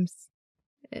that seems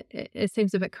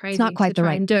a bit crazy. It's not quite the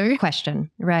right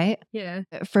question, right? Yeah.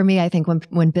 For me, I think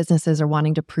when businesses are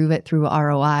wanting to prove it through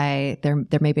ROI,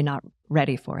 they're maybe not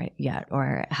ready for it yet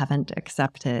or haven't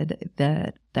accepted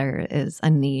that there is a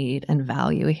need and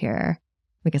value here.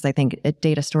 Because I think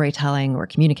data storytelling or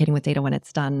communicating with data when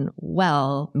it's done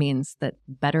well means that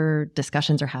better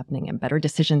discussions are happening and better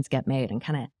decisions get made and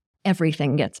kind of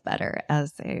everything gets better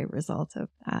as a result of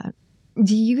that.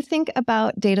 Do you think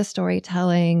about data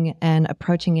storytelling and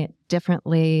approaching it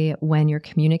differently when you're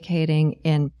communicating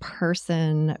in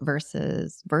person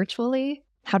versus virtually?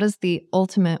 How does the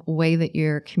ultimate way that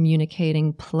you're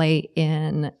communicating play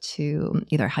in to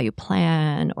either how you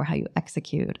plan or how you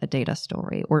execute a data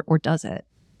story, or does it?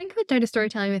 I think with data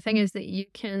storytelling, the thing is that you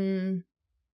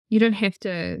don't have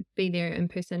to be there in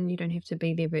person. You don't have to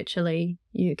be there virtually.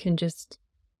 You can just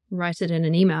write it in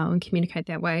an email and communicate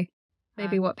that way.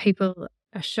 Maybe what people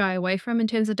are shy away from in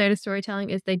terms of data storytelling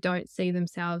is they don't see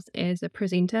themselves as a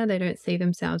presenter. They don't see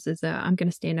themselves as I'm going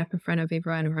to stand up in front of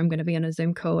everyone, or I'm going to be on a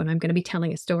Zoom call and I'm going to be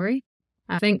telling a story.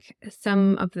 I think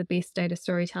some of the best data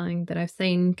storytelling that I've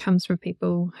seen comes from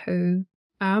people who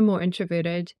are more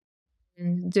introverted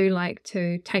and do like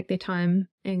to take their time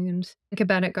and think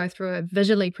about it, go through it,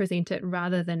 visually present it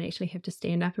rather than actually have to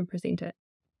stand up and present it.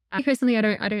 Personally,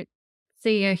 I don't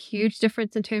see a huge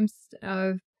difference in terms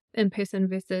of in-person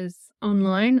versus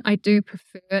online. I do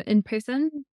prefer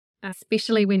in-person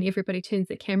especially when everybody turns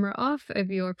their camera off. If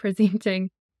you're presenting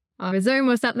on a Zoom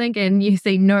or something and you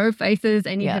see no faces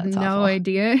and you have it's no awful.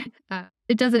 idea,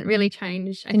 it doesn't really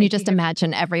change. And you just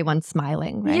imagine everyone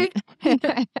smiling, right?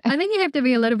 I think you have to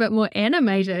be a little bit more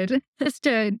animated just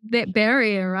to that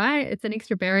barrier, right? It's an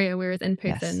extra barrier, whereas in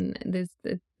person, there's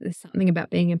something about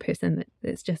being in person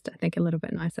that's just, I think, a little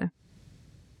bit nicer.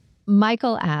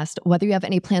 Michael asked whether you have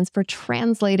any plans for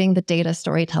translating the Data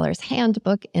Storyteller's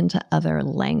Handbook into other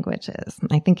languages.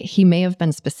 I think he may have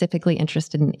been specifically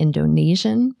interested in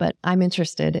Indonesian, but I'm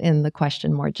interested in the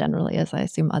question more generally, as I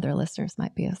assume other listeners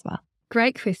might be as well.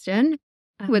 Great question.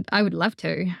 I would love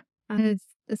to.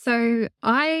 So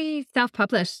I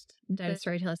self-published Data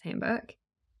Storyteller's Handbook,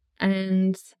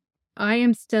 and I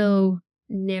am still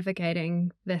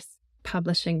navigating this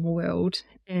publishing world,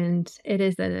 and it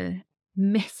is a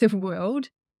massive world.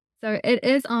 So it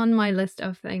is on my list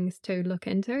of things to look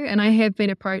into, and I have been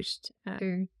approached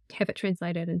to have it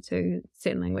translated into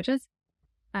certain languages,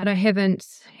 but I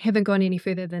haven't gone any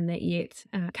further than that yet.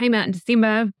 Came out in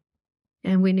December,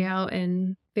 and we're now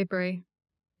in February,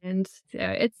 and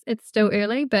it's still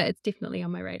early, but it's definitely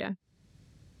on my radar.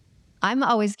 I'm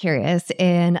always curious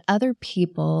in other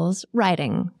people's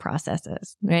writing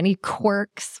processes. Are there any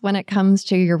quirks when it comes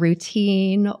to your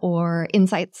routine or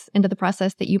insights into the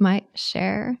process that you might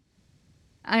share?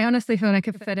 I honestly thought I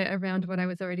could fit it around what I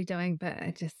was already doing, but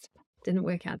it just didn't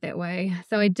work out that way.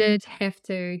 So I did have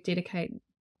to dedicate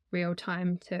real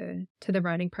time to the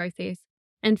writing process.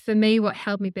 And for me, what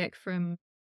held me back from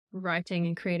writing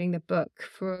and creating the book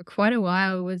for quite a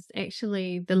while was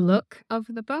actually the look of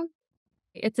the book.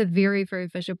 It's a very, very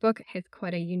visual book. It has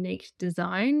quite a unique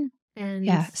design. And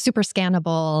super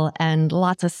scannable and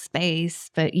lots of space.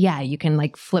 But you can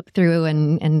like flip through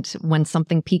and when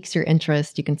something piques your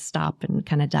interest, you can stop and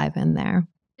kind of dive in there.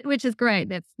 Which is great.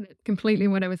 That's completely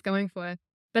what I was going for.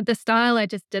 But the style I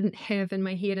just didn't have in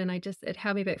my head, and it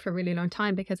held me back for a really long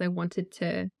time because I wanted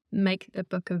to make the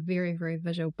book a very, very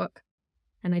visual book.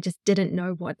 And I just didn't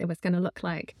know what it was going to look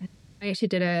like. I actually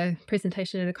did a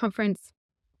presentation at a conference,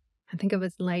 I think it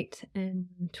was late in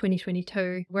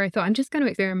 2022, where I thought I'm just going to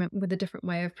experiment with a different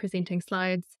way of presenting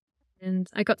slides. And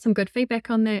I got some good feedback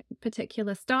on that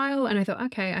particular style. And I thought,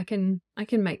 okay, I can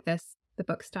make this the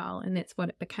book style. And that's what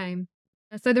it became.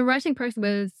 So the writing process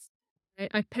was,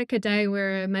 I pick a day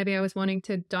where maybe I was wanting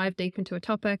to dive deep into a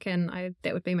topic, and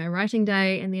that would be my writing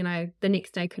day. And then the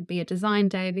next day could be a design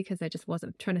day because I just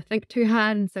wasn't trying to think too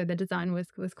hard. And so the design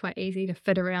was quite easy to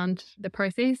fit around the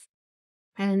process.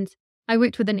 And I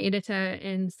worked with an editor,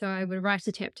 and so I would write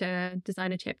a chapter,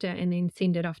 design a chapter, and then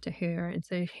send it off to her. And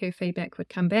so her feedback would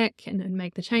come back and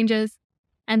make the changes.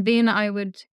 And then I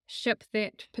would ship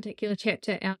that particular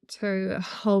chapter out to a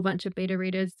whole bunch of beta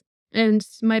readers. And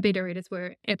my beta readers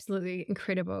were absolutely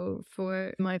incredible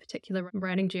for my particular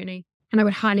writing journey. And I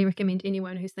would highly recommend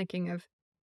anyone who's thinking of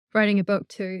writing a book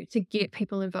to get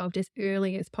people involved as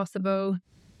early as possible.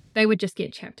 They would just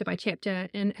get chapter by chapter,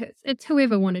 and it's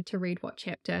whoever wanted to read what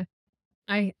chapter.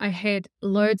 I had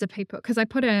loads of people, because I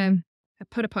put a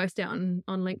post out on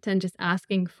LinkedIn just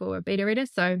asking for beta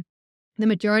readers. So the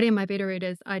majority of my beta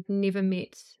readers I'd never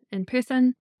met in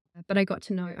person, but I got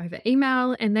to know over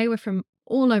email, and they were from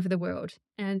all over the world.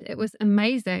 And it was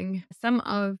amazing. Some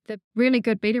of the really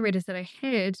good beta readers that I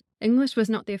had, English was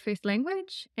not their first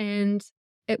language. And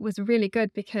it was really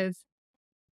good because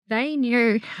they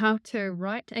knew how to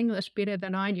write English better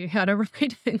than I knew how to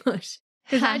write English,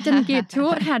 because I didn't get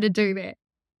taught how to do that.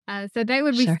 So they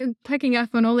would be picking up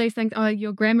on all these things. Oh,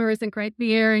 your grammar isn't great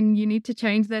there, and you need to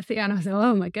change this. And I was like,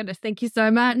 oh my goodness, thank you so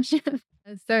much.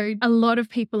 So a lot of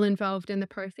people involved in the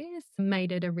process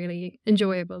made it a really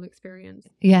enjoyable experience.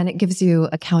 Yeah, and it gives you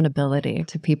accountability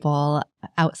to people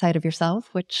outside of yourself,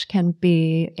 which can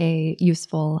be a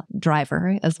useful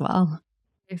driver as well.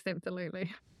 Yes,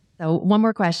 absolutely. So one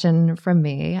more question from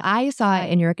me. I saw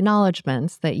in your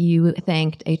acknowledgments that you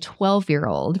thanked a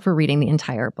 12-year-old for reading the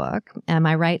entire book. Am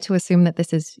I right to assume that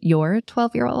this is your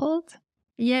 12-year-old?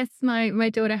 Yes, my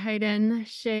daughter Hayden,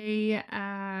 she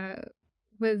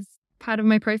was part of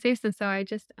my process. And so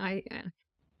I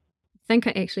think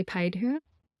I actually paid her.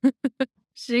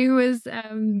 She was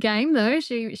game though.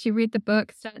 She read the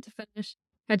book start to finish.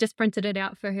 I just printed it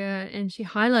out for her, and she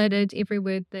highlighted every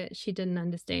word that she didn't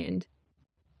understand.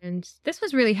 And this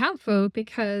was really helpful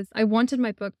because I wanted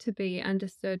my book to be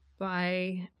understood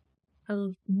by a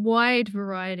wide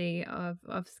variety of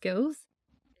skills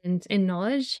and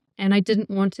knowledge. And I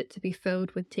didn't want it to be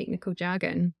filled with technical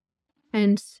jargon.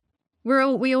 And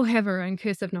we all have our own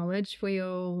curse of knowledge. We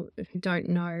all don't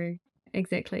know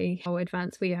exactly how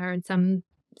advanced we are in some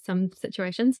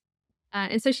situations.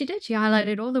 And so she did. She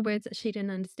highlighted all the words that she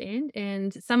didn't understand.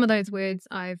 And some of those words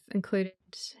I've included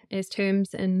as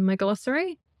terms in my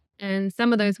glossary. And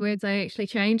some of those words I actually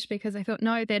changed because I thought,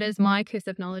 no, that is my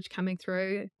cursive knowledge coming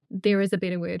through. There is a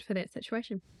better word for that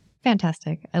situation.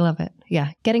 Fantastic. I love it.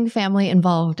 Yeah. Getting family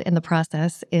involved in the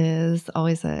process is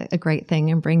always a great thing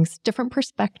and brings different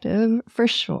perspective for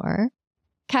sure.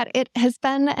 Kat, it has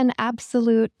been an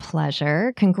absolute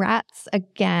pleasure. Congrats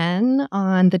again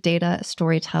on the Data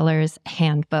Storyteller's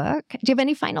Handbook. Do you have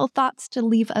any final thoughts to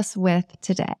leave us with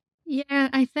today? Yeah,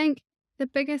 I think the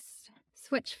biggest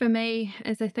switch for me,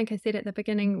 as I think I said at the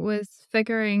beginning, was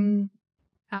figuring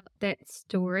out that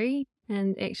story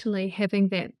and actually having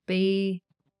that be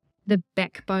the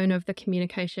backbone of the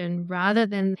communication rather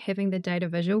than having the data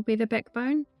visual be the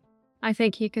backbone. I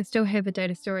think you can still have a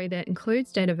data story that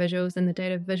includes data visuals, and the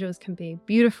data visuals can be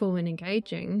beautiful and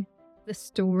engaging. The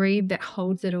story that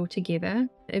holds it all together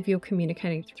if you're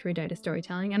communicating through data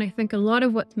storytelling. And I think a lot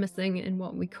of what's missing in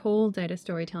what we call data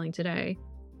storytelling today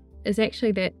is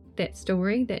actually that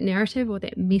story, that narrative, or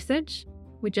that message.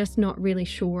 We're just not really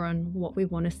sure on what we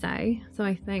want to say. So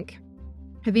I think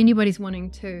if anybody's wanting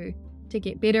to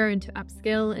get better and to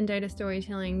upskill in data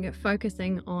storytelling,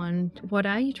 focusing on what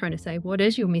are you trying to say? What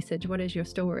is your message? What is your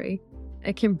story?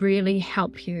 It can really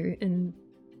help you in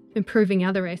improving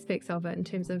other aspects of it in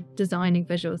terms of designing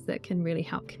visuals that can really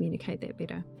help communicate that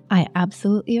better. I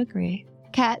absolutely agree.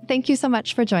 Kat, thank you so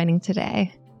much for joining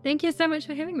today. Thank you so much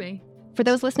for having me. For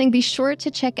those listening, be sure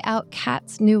to check out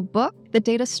Kat's new book, The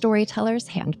Data Storyteller's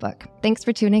Handbook. Thanks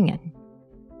for tuning in.